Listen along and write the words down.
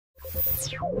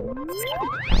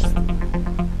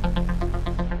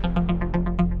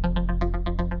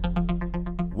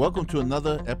Welcome to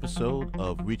another episode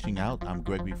of Reaching Out. I'm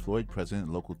Gregory Floyd, President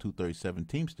of Local 237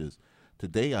 Teamsters.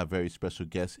 Today, our very special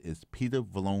guest is Peter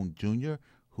Vallone, Jr.,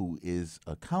 who is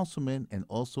a councilman and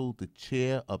also the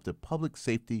chair of the Public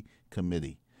Safety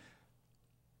Committee.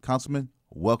 Councilman,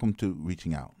 welcome to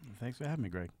Reaching Out. Thanks for having me,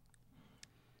 Greg.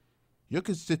 Your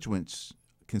constituents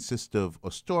consist of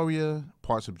Astoria,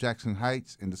 parts of Jackson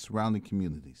Heights, and the surrounding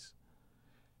communities.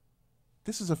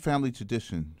 This is a family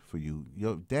tradition for you.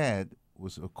 Your dad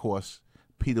was, of course,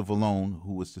 Peter Vallone,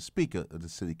 who was the Speaker of the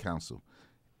City Council.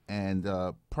 And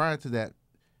prior to that,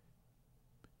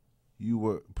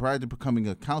 prior to becoming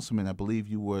a councilman, I believe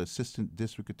you were Assistant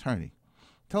District Attorney.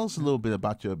 Tell us a little bit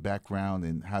about your background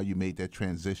and how you made that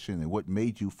transition and what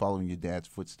made you follow in your dad's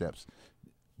footsteps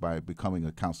by becoming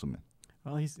a councilman.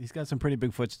 Well, he's got some pretty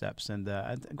big footsteps, and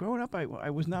growing up,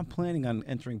 I was not planning on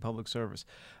entering public service.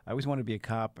 I always wanted to be a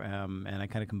cop, and I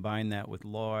kind of combined that with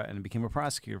law, and became a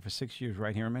prosecutor for 6 years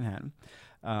right here in Manhattan.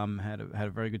 Had a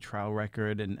very good trial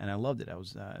record, and I loved it.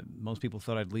 Most people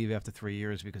thought I'd leave after 3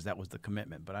 years because that was the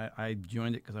commitment, but I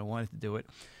joined it because I wanted to do it.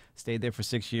 Stayed there for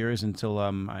 6 years until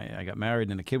I got married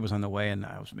and a kid was on the way, and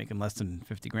I was making less than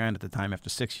 $50,000 at the time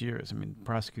after 6 years. I mean,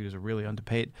 prosecutors are really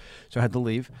underpaid, so I had to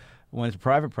leave. Went to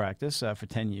private practice for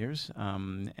 10 years,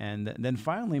 and then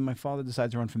finally my father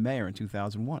decided to run for mayor in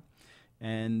 2001.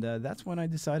 And that's when I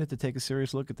decided to take a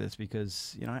serious look at this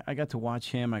because, you know, I got to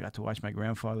watch him. I got to watch my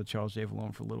grandfather, Charles J.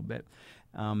 Vallone, for a little bit.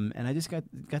 And I just got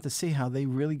to see how they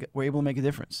really were able to make a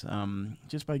difference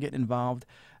just by getting involved,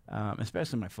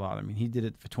 especially my father. I mean, he did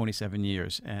it for 27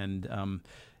 years, and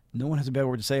no one has a bad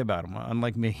word to say about him.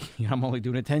 Unlike me, I'm only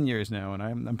doing it 10 years now, and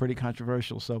I'm pretty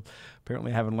controversial. So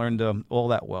apparently I haven't learned all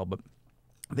that well. But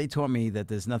they taught me that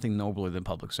there's nothing nobler than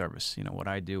public service, you know, what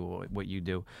I do, what you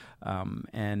do.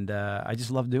 And I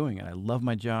just love doing it. I love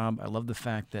my job. I love the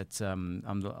fact that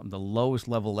I'm the lowest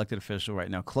level elected official right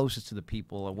now, closest to the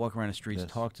people. I walk around the streets,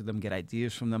 talk to them, get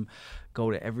ideas from them, go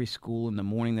to every school in the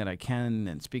morning that I can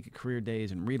and speak at career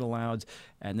days and read alouds.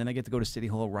 And then I get to go to City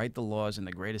Hall, write the laws in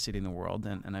the greatest city in the world,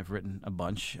 and I've written a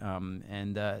bunch.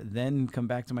 And then come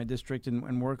back to my district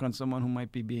and work on someone who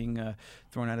might be being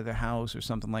thrown out of their house or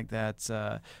something like that.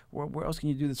 Where else can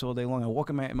you do this all day long? I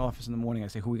walk in my office in the morning, I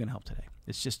say, who are we going to help today?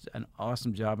 It's just an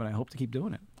awesome job, and I hope to keep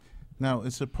doing it. Now,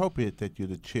 it's appropriate that you're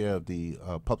the chair of the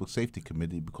Public Safety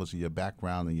Committee because of your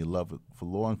background and your love for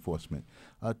law enforcement.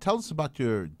 Tell us about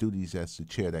your duties as the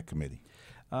chair of that committee.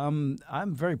 I'm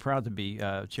very proud to be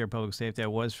chair of public safety. I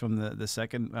was from the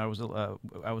second I was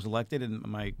elected, and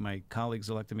my colleagues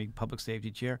elected me public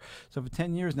safety chair. So for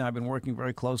 10 years now, I've been working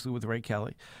very closely with Ray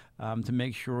Kelly to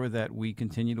make sure that we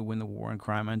continue to win the war on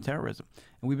crime and terrorism.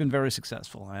 And we've been very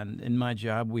successful. And in my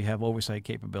job, we have oversight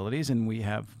capabilities, and we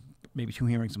have maybe 2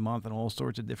 hearings a month on all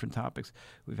sorts of different topics.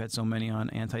 We've had so many on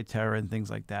anti-terror and things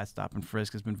like that. Stop and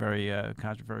frisk has been very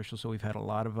controversial, so we've had a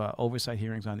lot of oversight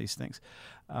hearings on these things.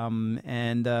 You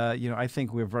know, I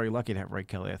think we're very lucky to have Ray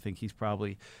Kelly. I think he's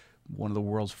probably one of the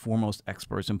world's foremost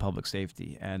experts in public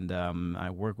safety, and I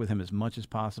work with him as much as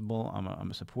possible. I'm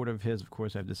a supporter of his. Of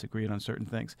course, I've disagreed on certain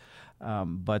things,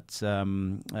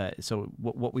 so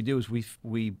what we do is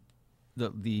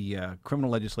the criminal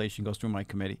legislation goes through my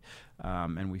committee,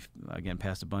 and we've, again,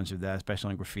 passed a bunch of that,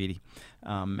 especially on graffiti.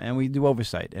 And we do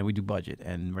oversight, and we do budget.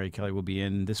 And Ray Kelly will be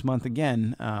in this month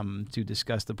again to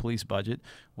discuss the police budget.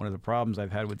 One of the problems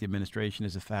I've had with the administration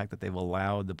is the fact that they've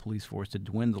allowed the police force to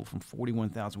dwindle from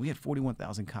 41,000. We had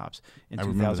 41,000 cops in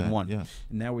 2001. Yes.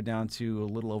 And now we're down to a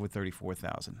little over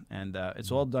 34,000. And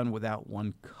it's all done without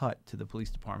one cut to the police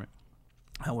department.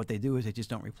 What they do is they just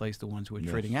don't replace the ones who are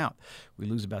trading out. We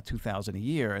lose about 2,000 a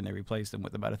year, and they replace them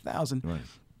with about 1,000. Right.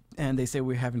 And they say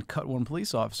we haven't cut one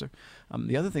police officer.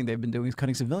 The other thing they've been doing is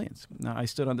cutting civilians. Now, I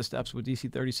stood on the steps with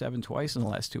DC 37 twice in the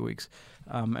last 2 weeks,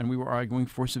 and we were arguing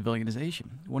for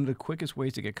civilianization. One of the quickest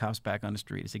ways to get cops back on the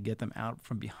street is to get them out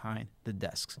from behind the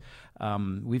desks.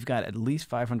 We've got at least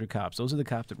 500 cops. Those are the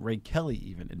cops that Ray Kelly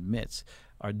even admits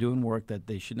are doing work that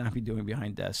they should not be doing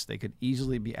behind desks. They could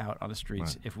easily be out on the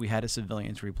streets if we had a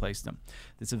civilian to replace them.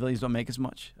 The civilians don't make as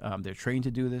much. They're trained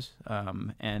to do this,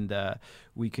 and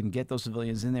we can get those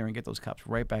civilians in there and get those cops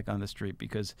right back on the street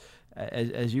because,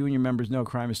 as you and your members know,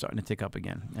 crime is starting to tick up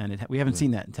again, and we haven't seen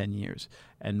that in 10 years.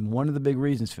 And one of the big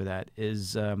reasons for that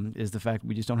is the fact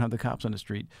we just don't have the cops on the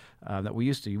street that we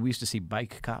used to. We used to see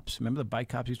bike cops. Remember the bike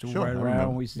cops used to ride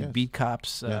around? We used to beat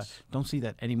cops. Don't see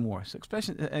that anymore. So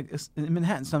especially in Manhattan.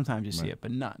 Manhattan, sometimes you see it,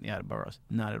 but not in the outer boroughs,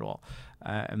 not at all.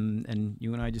 And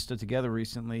you and I just stood together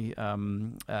recently at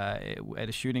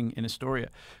a shooting in Astoria.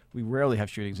 We rarely have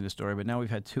shootings in Astoria, but now we've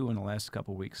had 2 in the last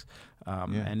couple of weeks.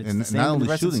 And it's the same not in the only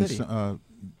rest of the shootings, city.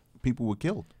 people were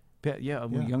killed. A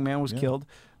young man was killed,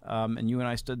 and you and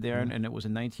I stood there, and it was a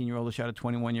 19-year-old who shot a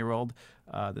 21-year-old.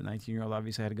 The 19-year-old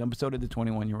obviously had a gun, but so did the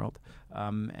 21-year-old.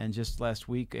 And just last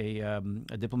week, a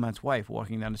diplomat's wife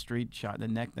walking down the street, shot in the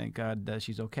neck. Thank God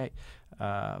she's okay.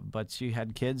 But she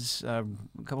had kids a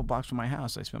couple blocks from my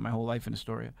house. I spent my whole life in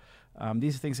Astoria.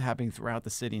 These things are happening throughout the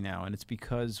city now, and it's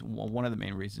because one of the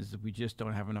main reasons is that we just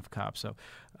don't have enough cops. So,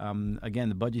 again,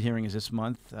 the budget hearing is this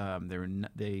month.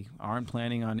 They aren't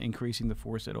planning on increasing the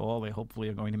force at all. They hopefully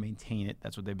are going to maintain it.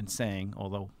 That's what they've been saying,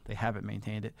 although they haven't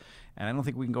maintained it. And I don't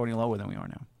think we can go any lower than we are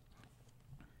now.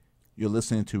 You're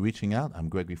listening to Reaching Out. I'm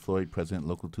Gregory Floyd, President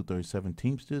Local 237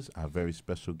 Teamsters. Our very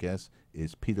special guest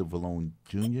is Peter Vallone,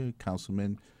 Jr.,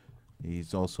 Councilman.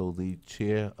 He's also the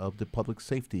chair of the Public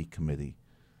Safety Committee.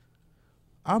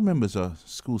 Our members are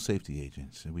school safety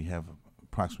agents, and we have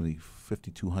approximately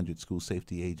 5,200 school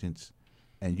safety agents,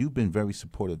 and you've been very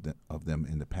supportive of them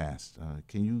in the past.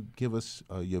 Can you give us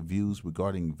your views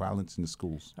regarding violence in the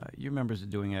schools? Your members are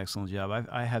doing an excellent job.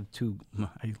 I have 2,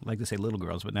 I like to say little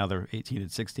girls, but now they're 18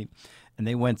 and 16, and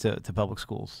they went to public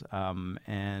schools.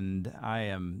 And I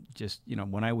am just,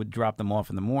 when I would drop them off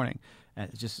in the morning,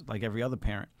 just like every other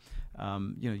parent,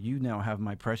 you now have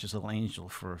my precious little angel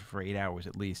for 8 hours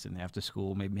at least, and after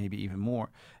school, maybe even more.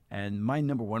 And my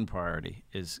number one priority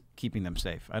is keeping them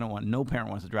safe. I don't want, no parent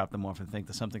wants to drop them off and think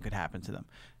that something could happen to them.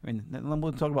 I mean,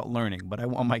 we'll talk about learning, but I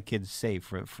want my kids safe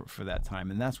for that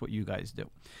time, and that's what you guys do.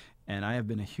 And I have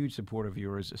been a huge supporter of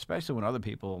yours, especially when other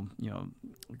people,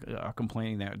 are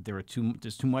complaining that there's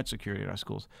too much security in our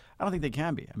schools. I don't think they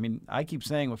can be. I mean, I keep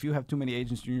saying, well, if you have too many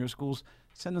agents in your schools,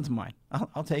 send them to mine.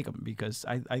 I'll take them because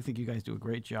I think you guys do a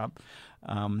great job.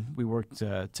 We worked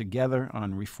together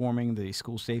on reforming the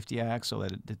School Safety Act so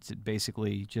that it's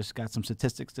basically just got some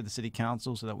statistics to the city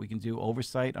council so that we can do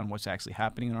oversight on what's actually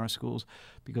happening in our schools.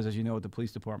 Because as you know, at the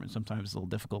police department, sometimes it's a little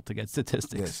difficult to get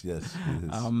statistics. Yes.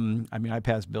 I mean, I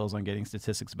passed bills on getting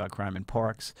statistics about crime in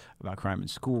parks, about crime in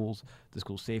schools, the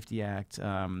School Safety Act,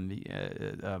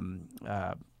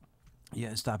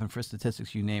 stop and frisk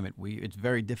statistics, you name it. It's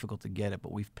very difficult to get it,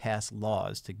 but we've passed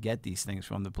laws to get these things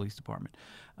from the police department.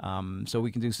 So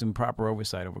we can do some proper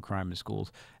oversight over crime in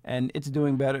schools. And it's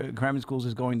doing better. Crime in schools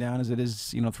is going down as it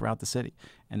is, throughout the city.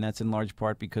 And that's in large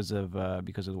part because of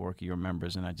the work of your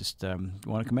members. And I just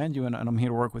want to commend you, and I'm here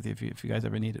to work with you if you guys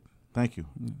ever need it. Thank you.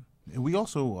 And we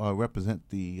also represent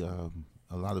a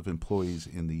lot of employees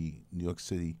in the New York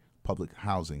City Public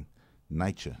Housing,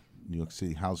 NYCHA, New York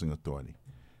City Housing Authority.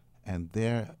 And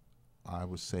there, I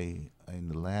would say, in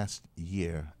the last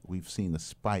year, we've seen a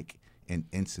spike in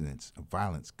incidents of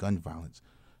violence, gun violence.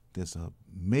 There's a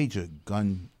major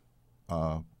gun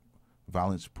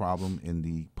violence problem in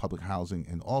the public housing,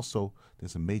 and also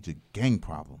there's a major gang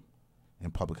problem in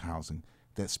public housing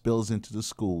that spills into the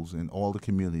schools and all the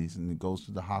communities, and it goes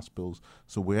to the hospitals.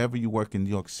 So wherever you work in New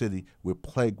York City, we're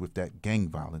plagued with that gang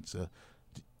violence.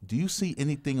 Do you see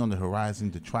anything on the horizon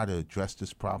to try to address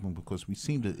this problem? Because we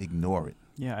seem to ignore it.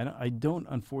 Yeah, I don't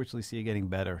unfortunately see it getting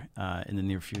better in the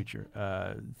near future.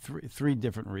 Three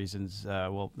different reasons.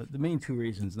 The main 2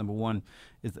 reasons. Number one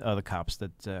is the cops,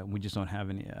 that we just don't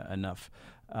have enough.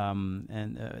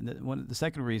 The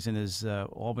second reason is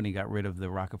Albany got rid of the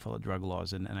Rockefeller drug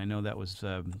laws, and I know that was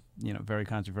very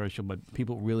controversial, but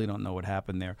people really don't know what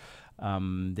happened there.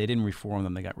 They didn't reform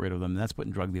them; they got rid of them. And that's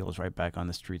putting drug dealers right back on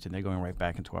the streets, and they're going right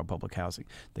back into our public housing.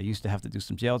 They used to have to do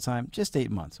some jail time, just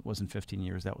 8 months. It wasn't 15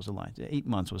 years. That was a lie. 8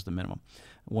 months was the minimum.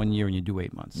 1 year, and you do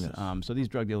 8 months. Yes. So these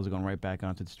drug dealers are going right back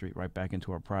onto the street, right back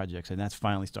into our projects, and that's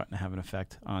finally starting to have an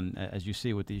effect on, as you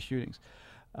see with these shootings.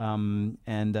 You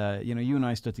and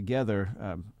I stood together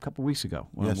a couple weeks ago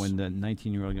when the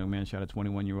 19-year-old young man shot a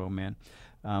 21-year-old man.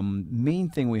 Main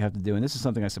thing we have to do, and this is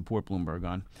something I support Bloomberg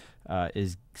on,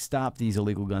 is stop these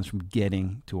illegal guns from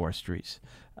getting to our streets.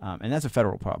 And that's a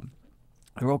federal problem.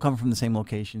 They're all coming from the same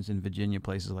locations in Virginia,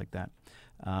 places like that.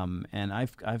 And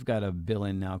I've got a bill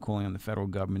in now calling on the federal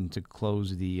government to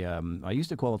close the, I used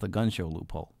to call it the gun show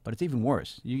loophole, but it's even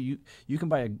worse. You can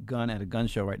buy a gun at a gun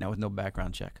show right now with no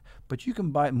background check, but you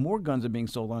can buy, more guns are being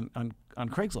sold on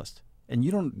Craigslist. And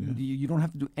you don't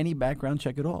have to do any background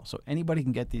check at all. So anybody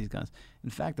can get these guns. In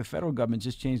fact, the federal government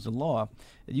just changed the law.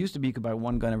 It used to be you could buy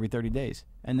 1 gun every 30 days.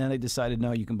 And then they decided,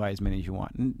 no, you can buy as many as you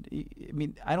want. And I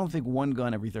mean, I don't think 1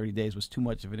 gun every 30 days was too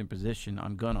much of an imposition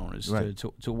on gun owners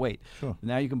to wait. Sure.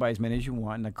 Now you can buy as many as you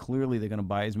want. Now clearly they're going to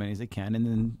buy as many as they can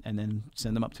and then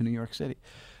send them up to New York City.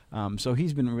 So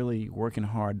he's been really working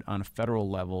hard on a federal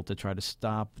level to try to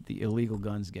stop the illegal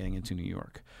guns getting into New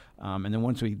York. And then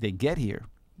once they get here,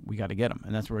 we got to get them,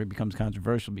 and that's where it becomes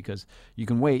controversial because you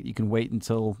can wait. You can wait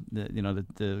until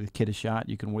the kid is shot.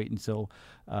 You can wait until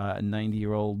a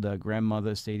 90-year-old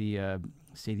grandmother, Sadie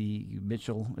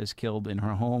Mitchell, is killed in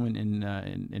her home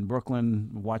in Brooklyn,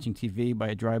 watching TV by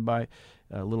a drive-by.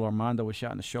 Little Armando was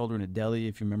shot in the shoulder in a deli,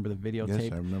 if you remember the videotape.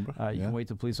 Yes, I remember. You can wait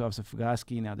till police officer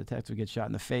Fugaski, now detective, gets shot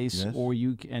in the face, Yes. or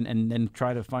you can, and then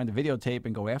try to find the videotape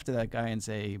and go after that guy and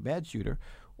say bad shooter.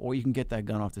 Or you can get that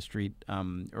gun off the street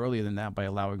earlier than that by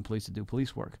allowing police to do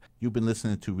police work. You've been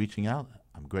listening to Reaching Out.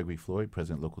 I'm Gregory Floyd,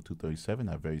 President Local 237.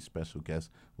 Our very special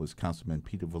guest was Councilman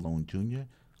Peter Vallone, Jr.,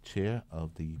 Chair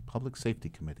of the Public Safety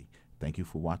Committee. Thank you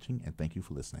for watching, and thank you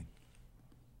for listening.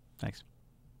 Thanks.